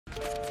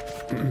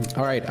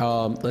All right,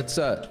 let's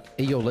hey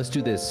yo, let's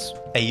do this.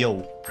 Hey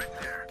yo.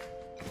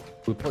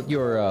 We put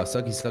your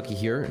sucky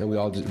here, and we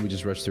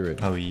just rush through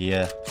it. Oh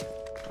yeah.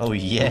 Oh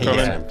yeah,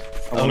 yeah.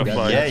 Oh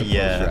yeah,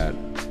 yeah.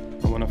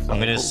 I'm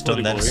gonna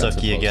stun then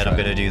sucky again. I'm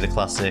gonna do the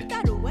classic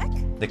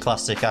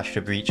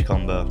Astra breach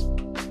combo.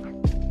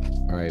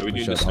 All right, we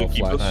push do up, the I'll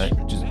sucky flash.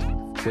 push? Just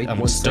wait I'm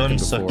 1 stun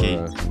second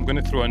before, sucky. I'm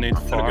gonna throw a nade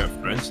far. I'm gonna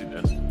go frenzy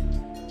then.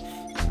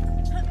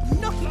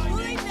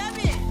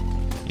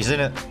 He's in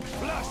it.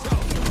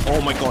 Oh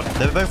my god.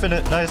 They're both in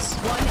it. Nice.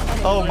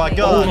 Oh my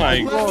god. Oh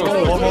my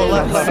god. One more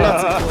left.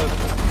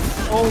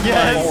 Oh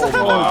Yes.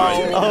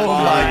 Oh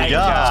my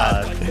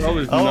god.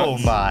 Oh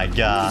my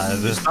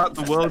god. Is that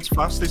the world's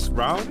fastest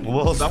round?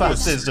 World's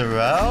fastest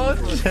around?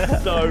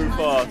 So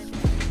fast.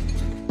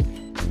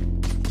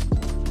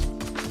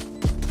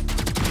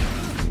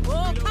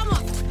 Oh, come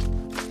on.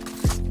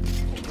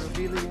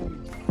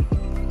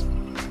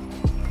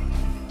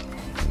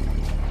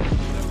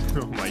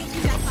 Oh my god.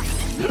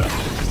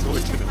 Just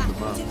always gonna be the man.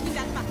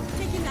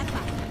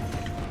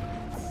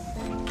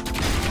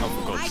 Oh,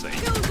 for God's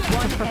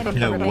sake.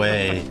 No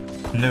way.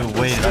 No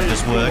way did that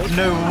just work.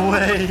 No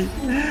way.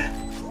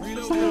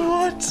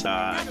 What?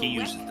 He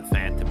uses the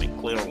Phantom. It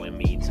clearly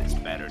means it's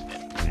better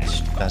than.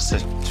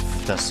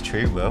 That's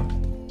true, bro.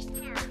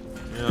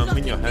 Yeah, I'm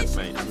in your head,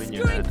 mate. I'm in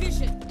your head.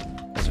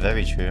 That's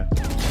very true.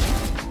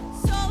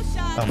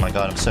 Oh my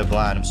god, I'm so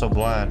blind. I'm so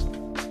blind.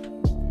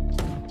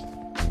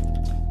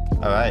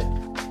 Alright.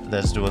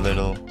 Let's do a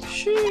little.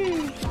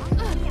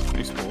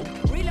 Nice ball.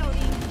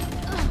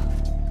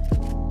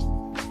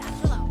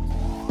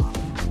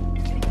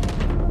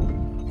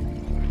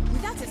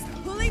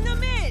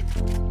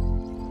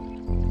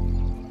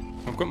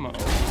 I've got my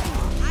ult.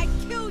 I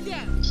killed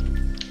him.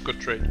 Good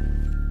trade.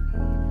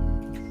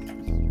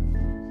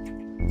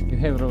 You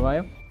have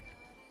revive?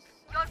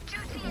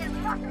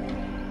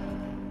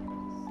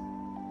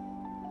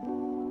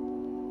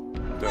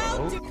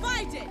 Well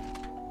divided.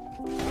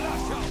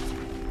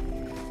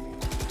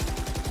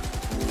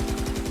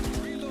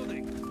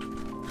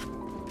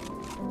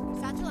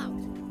 Satchel out.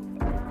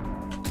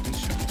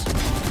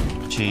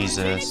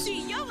 Jesus.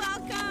 You're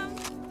welcome.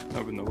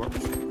 That wouldn't have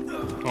worked.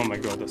 Oh my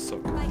god, that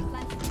sucked.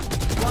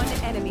 One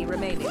enemy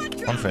remaining.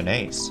 One for an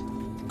ace.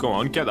 Go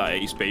on, get that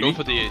ace, baby. Go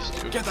for the ace,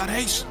 too. Get that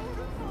ace.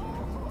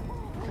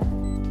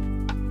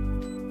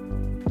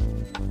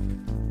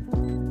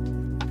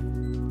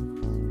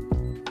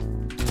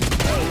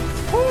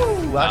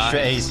 Woo!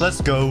 Astra ace,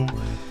 let's go.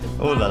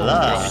 Oh la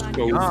la.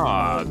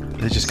 God.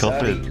 They just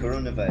copied.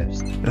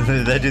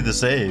 They do the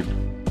same.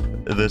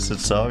 They said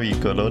sorry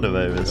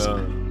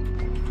coronavirus.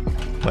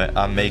 Wait,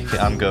 I'm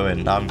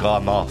going. I'm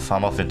off.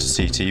 I'm off into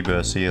CT,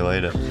 bro. See you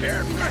later. Covering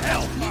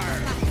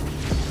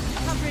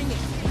it.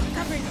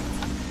 Covering it.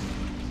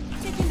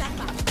 Taking that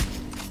back.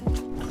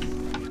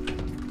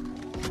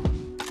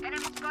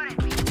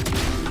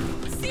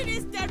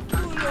 Serious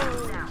Deadpool.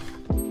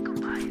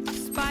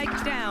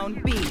 Spike down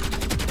B.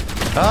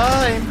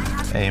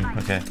 Aim.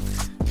 Okay.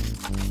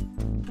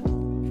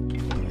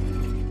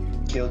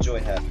 Killjoy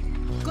hat.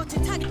 Got to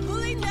tag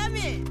pulling them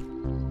in.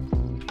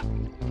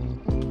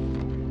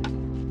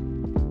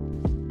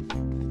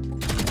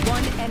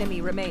 One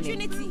enemy remaining.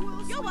 Trinity,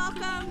 you're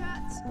welcome.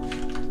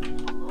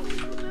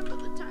 Remember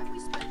the time we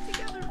spent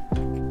together.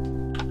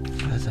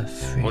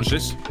 What's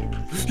this?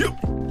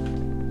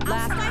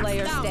 Last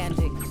player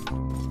standing.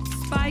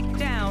 Spike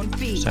down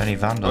B. Is there any Oh,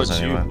 vandals it's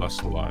you, anywhere?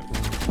 last alive.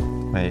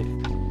 Wait.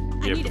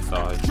 Yeah, but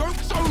died.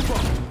 Joke's over.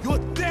 You're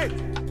dead.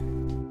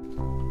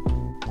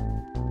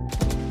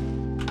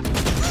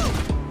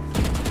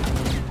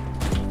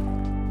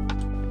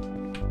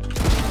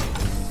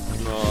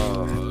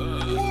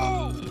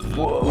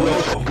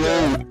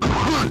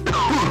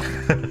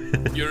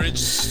 You're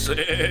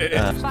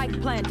insane.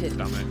 Spike planted.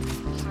 Damn it.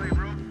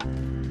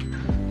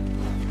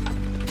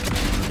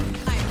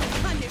 I'm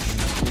punished.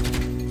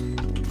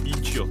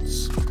 Eat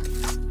shots.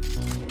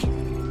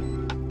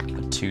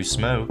 2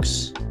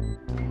 smokes.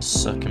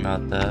 Suck him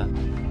out there.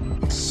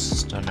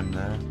 Stun him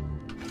there.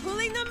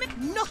 Pulling them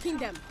in. Knocking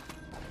them.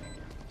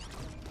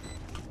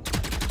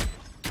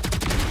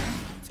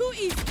 Too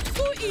easy.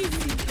 Too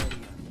easy.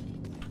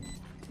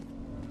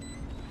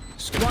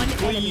 One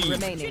enemy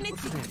remaining.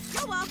 Trinity,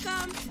 you're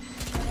welcome.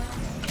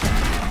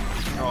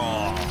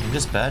 I'm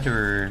just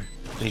better.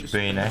 Big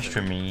Brain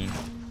Astra Main.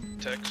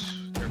 Tex,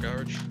 your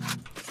garage.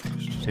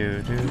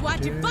 Do. You are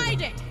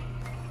divided.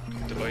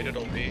 Divided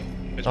on B.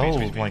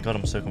 Oh my god,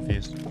 I'm so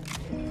confused.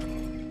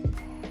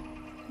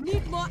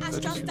 Need more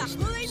Astra stuff.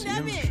 Pulling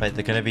them in. Wait,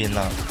 they're gonna be in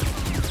that.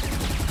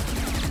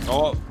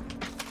 Oh.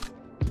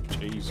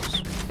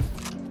 Jesus.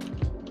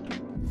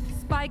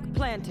 Spike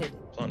planted.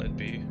 Planted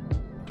B.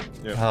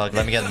 Oh,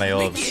 let me get my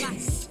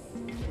orbs.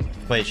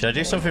 Wait, should I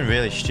do something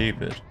really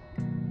stupid?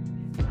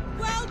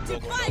 Well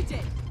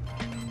divided.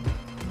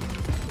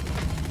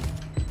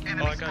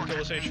 Oh, I can't kill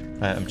this H.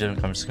 Right, I'm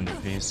just gonna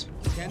defuse.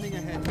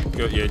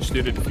 Go, yeah, just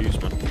do the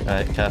defuse, man.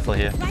 Alright, careful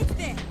here. Right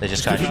there. They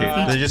just can't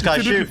shoot. They just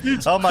can't shoot.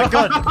 Oh my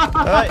god!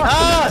 Alright,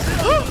 ah!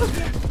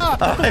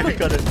 Alright, we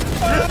got it.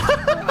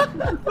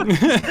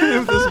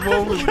 This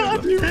wall was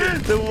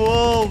The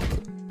wall.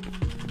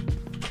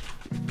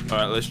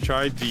 Alright, let's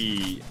try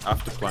the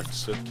afterplant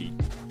Suki.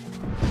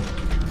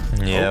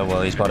 Yeah,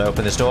 well, he's about to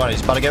open this door and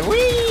he's about to get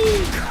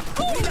wee.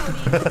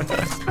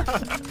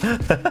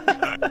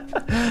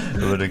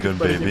 What a good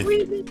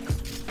baby.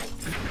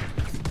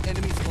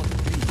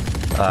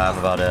 I'm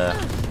about to.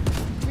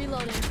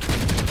 Reloading.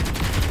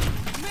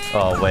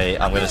 Oh wait,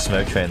 I'm gonna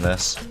smoke train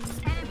this.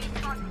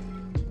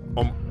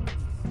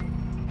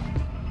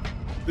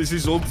 This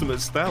is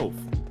ultimate stealth.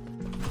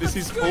 This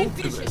is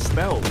ultimate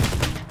stealth.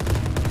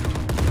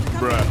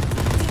 Bruh.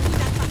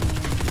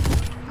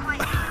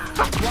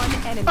 One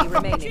enemy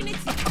remaining.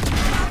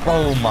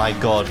 Oh my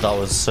god, that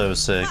was so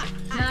sick.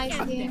 Nice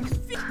game.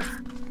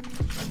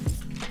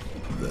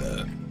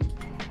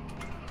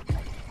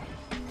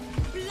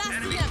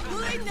 Blasting them,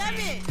 pulling them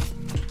in.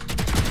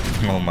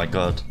 Oh my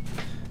god.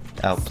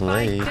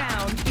 Outplayed. Spike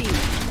down B.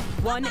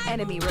 One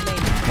enemy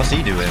remaining. What's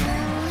he doing?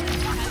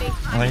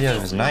 Oh yeah,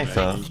 his knife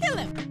though. Kill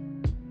him.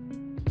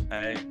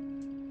 Hey.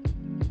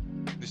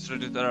 Destroy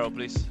the arrow,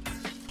 please.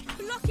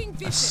 Blocking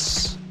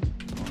vision.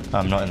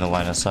 I'm not in the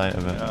line of sight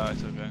of it. Yeah,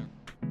 it's okay.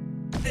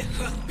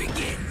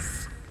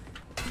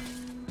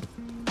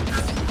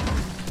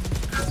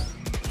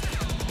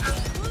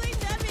 Pulling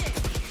them in.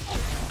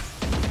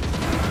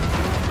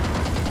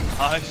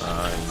 Nice.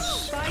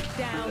 Spike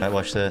down. Right,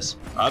 watch this.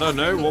 I don't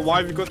know. Well, why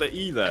have you got the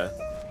E there?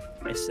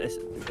 It's based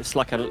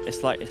Like off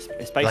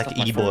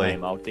my E-boy. full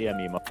name. I'll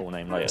DM you my full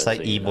name later. It's like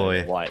so you know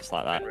E-boy. why it's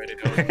like that. Ready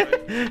to go.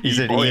 He's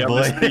an E-boy,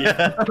 E-boy.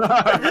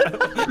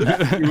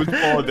 He was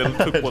bored and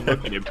took one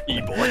look at him.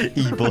 E-boy.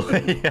 E-boy.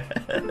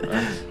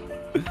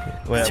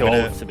 Wait, Too I'm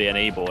old gonna... to be an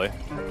E-boy.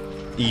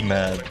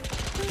 E-man.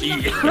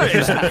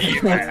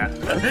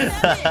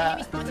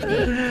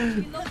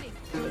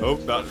 Oh,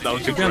 that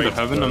was a Could be under great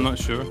heaven, I'm not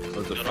sure. That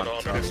was a No, no, no,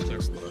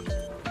 fantastic slur.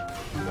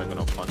 They're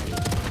gonna find you.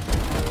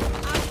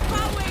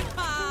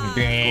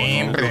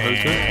 I'm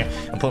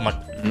putting my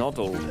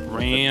Noodle.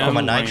 put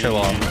my nitro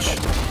on.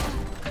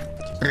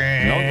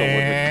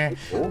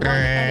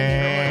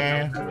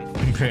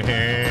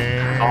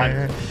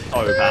 I'm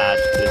so bad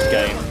at this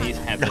game. He's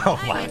heavy. Oh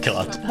my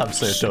god, I'm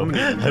so dumb.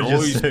 I'm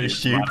just so noises,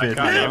 stupid. man.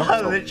 I can't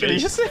I'm literally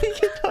just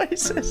making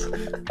noises.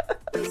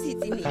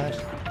 Hitting me.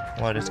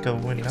 What is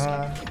going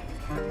on?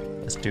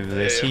 Let's do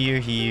this here.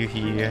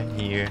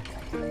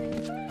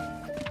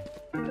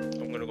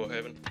 I'm gonna go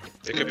heaven.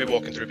 They could be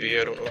walking through B,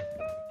 I don't know.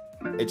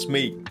 It's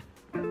me.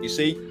 You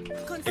see?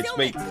 It's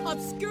me. Concealment,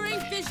 obscuring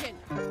vision.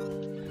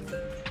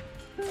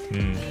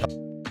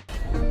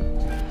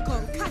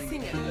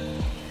 Concussing it.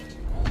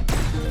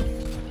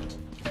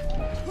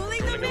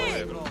 Pulling them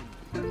in. On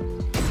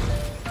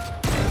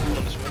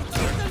this one.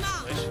 Take them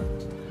out.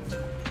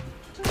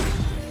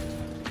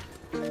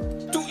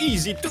 Nice. Too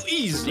easy, too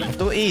easy.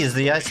 Too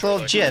easy. I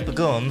saw Jeb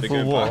gun They for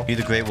go war. back. Do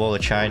the Great Wall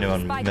of China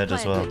on Spike mid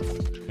as well.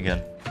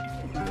 Again.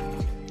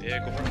 Yeah,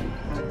 go for it.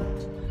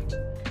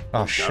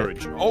 Oh shit.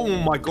 Garage. Oh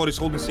my god, it's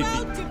holding CT.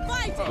 Well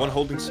divided. One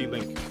holding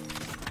C-Link.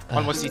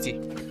 One more CT.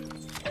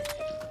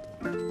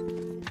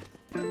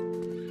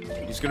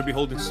 He's gonna be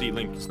holding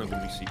C-Link, it's not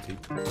gonna be CT.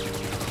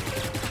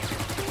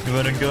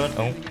 Run and gun.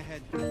 Oh,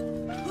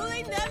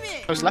 Pulling them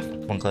in. Close left.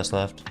 one class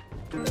left.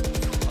 Yeah.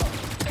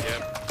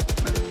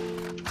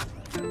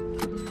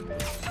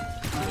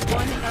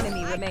 One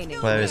enemy remaining.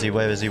 Where is he?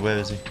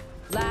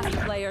 Last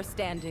player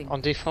standing.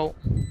 On default.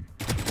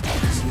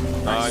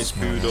 Nice,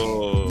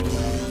 Noodle.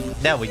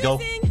 There we go.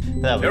 There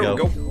we There we go.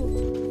 go.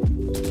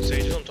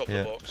 Sage is on top Yeah.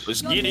 of the box.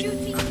 Let's get it.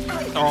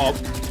 Oh,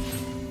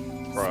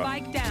 bruh.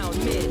 Spike down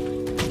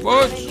mid.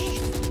 What?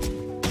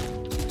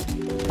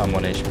 I'm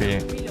 1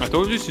 HP. I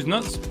told you she's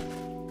nuts.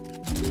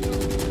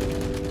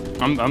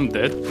 I'm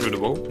dead through the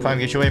wall. Try and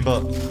get your aim,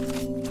 but.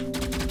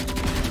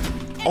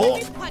 Oh!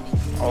 Enemy punish.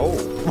 Oh.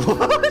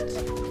 What?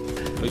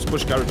 Let's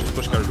push garage,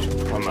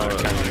 I'm out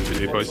of counting to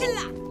you boys.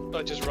 Killer.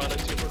 I just ran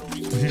into you for no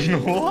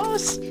reason.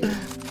 What?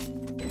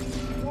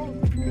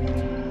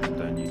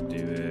 Then you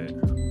do it.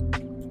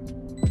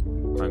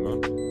 Hang on.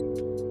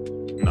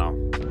 No.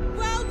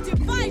 Well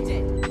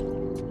divided.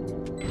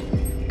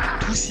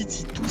 Two CT,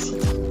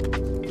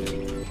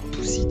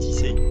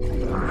 say.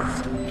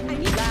 I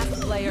need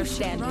Last player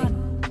standing.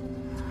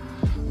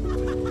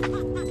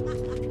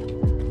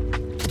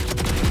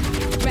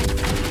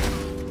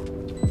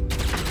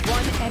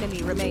 One enemy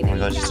Oh my remaining.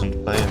 god, just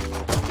didn't play it.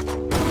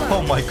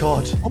 Oh my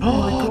god!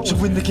 Oh, to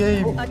win the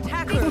game!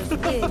 Attackers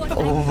win.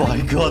 Oh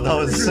my god, that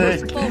was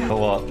sick! But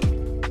what?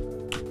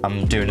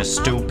 I'm doing a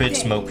stupid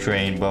smoke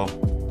train, bro.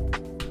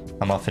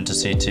 I'm off into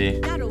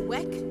CT. that'll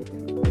work.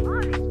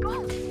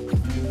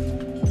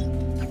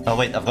 Oh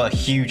wait, I've got a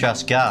huge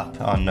ass gap.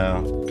 Oh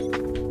no.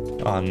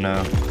 Oh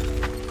no.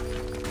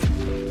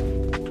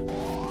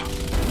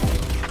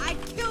 I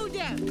killed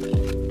him.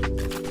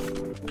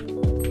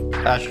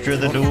 Astra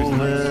the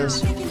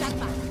duelist. Taking that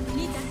back.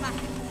 Need that back.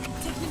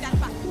 Taking that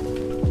back.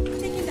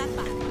 Taking that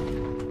back.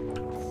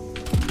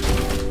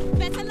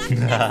 Better luck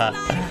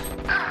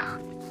next time.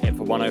 Hit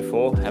for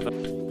 104. Heaven.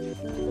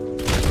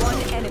 One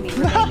enemy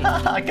remaining.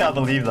 I can't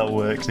believe that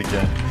works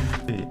again.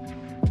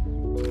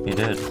 He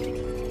did.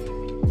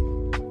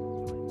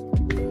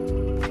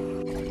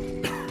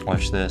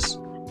 Watch this.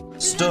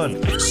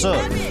 Stun.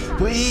 Suck.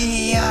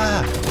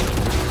 Wee-ya!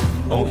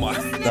 Oh my.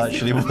 That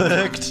actually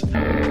worked.